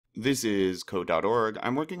This is code.org.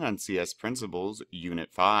 I'm working on CS Principles, Unit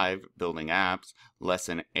 5, Building Apps,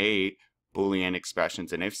 Lesson 8, Boolean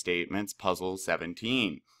Expressions and If Statements, Puzzle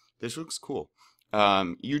 17. This looks cool.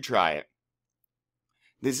 You try it.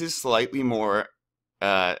 This is a slightly more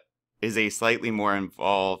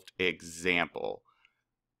involved example.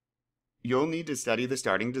 You'll need to study the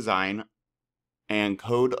starting design and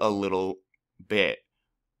code a little bit.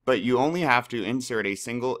 But you only have to insert a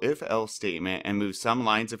single if-else statement and move some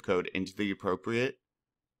lines of code into the appropriate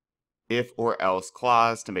if or else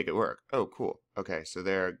clause to make it work. Oh, cool. Okay, so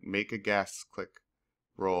there, make a guess, click,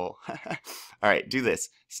 roll. All right, do this.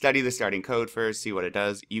 Study the starting code first, see what it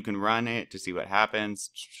does. You can run it to see what happens.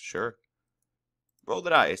 Sure. Roll the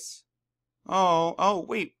dice. Oh,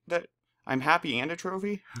 wait, I'm happy and a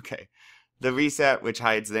trophy? Okay. The reset, which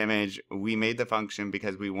hides the image, we made the function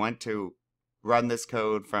because we want to run this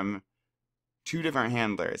code from two different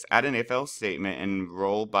handlers. Add an if-else statement and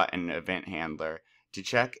roll button event handler to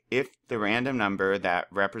check if the random number that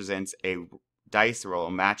represents a dice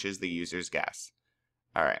roll matches the user's guess.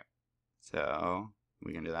 All right, so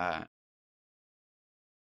we can do that.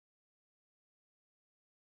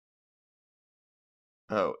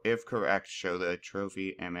 Oh, if correct, show the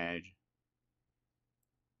trophy image.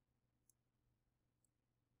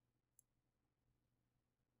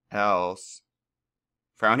 Else,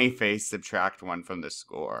 frowny face, subtract 1 from the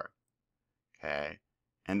score. Okay,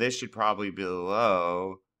 and this should probably be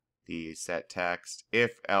below the set text,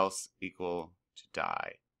 if else equal to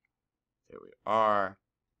die. There we are.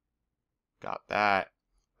 Got that.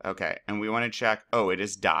 Okay, and we want to check, oh, it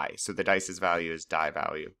is die. So the dice's value is die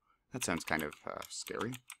value. That sounds kind of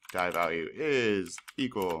scary. Die value is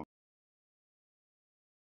equal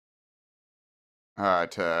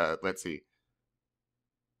to, let's see.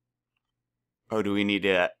 Oh, do we need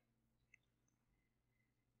to?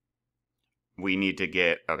 We need to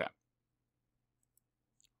get, okay.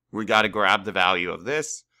 We got to grab the value of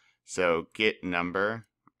this. So get number.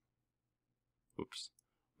 Oops.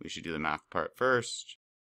 We should do the math part first.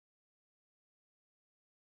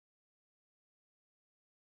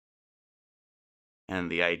 And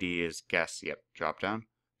the ID is guess, yep, drop down.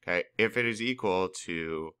 Okay, if it is equal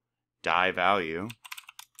to die value.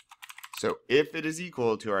 So if it is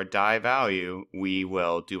equal to our die value, we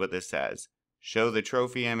will do what this says. Show the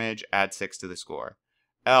trophy image, add 6 to the score.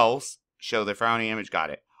 Else, show the frowny image, got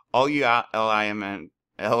it. All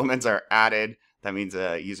elements are added. That means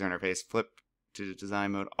a user interface. Flip to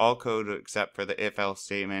design mode. All code except for the if-else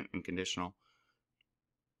statement and conditional.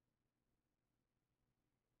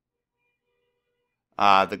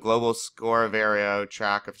 The global score vario,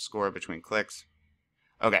 track of score between clicks.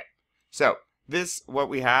 Okay, so this, what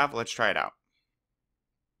we have, let's try it out.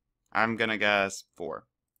 I'm gonna guess 4.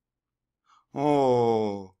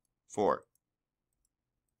 Oh, 4.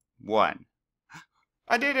 1.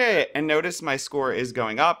 I did it! And notice my score is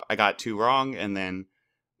going up. I got 2 wrong and then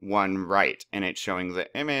 1 right. And it's showing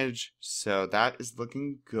the image. So that is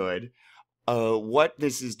looking good. What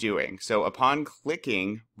this is doing. So upon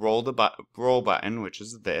clicking roll button, which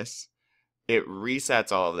is this, it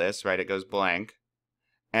resets all of this, right? It goes blank.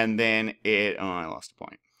 And then oh, I lost a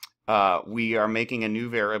point. We are making a new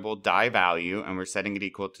variable die value, and we're setting it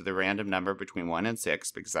equal to the random number between 1 and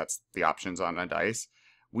 6, because that's the options on a dice.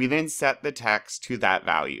 We then set the text to that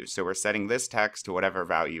value. So we're setting this text to whatever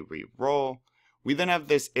value we roll. We then have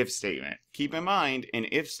this if statement. Keep in mind, an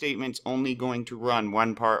if statement's only going to run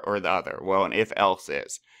one part or the other. Well, an if else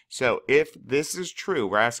is. So if this is true,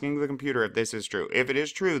 we're asking the computer if this is true. If it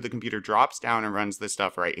is true, the computer drops down and runs this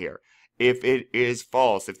stuff right here. If it is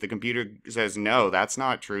false, if the computer says, no, that's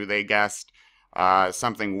not true, they guessed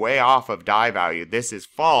something way off of die value, this is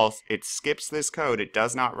false, it skips this code, it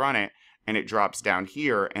does not run it, and it drops down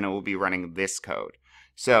here, and it will be running this code.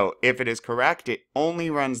 So if it is correct, it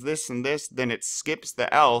only runs this and this, then it skips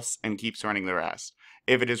the else and keeps running the rest.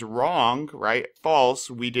 If it is wrong, right,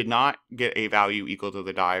 false, we did not get a value equal to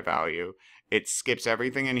the die value. It skips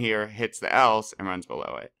everything in here, hits the else, and runs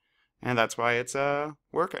below it. And that's why it's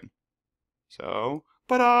working. So,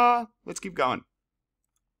 let's keep going.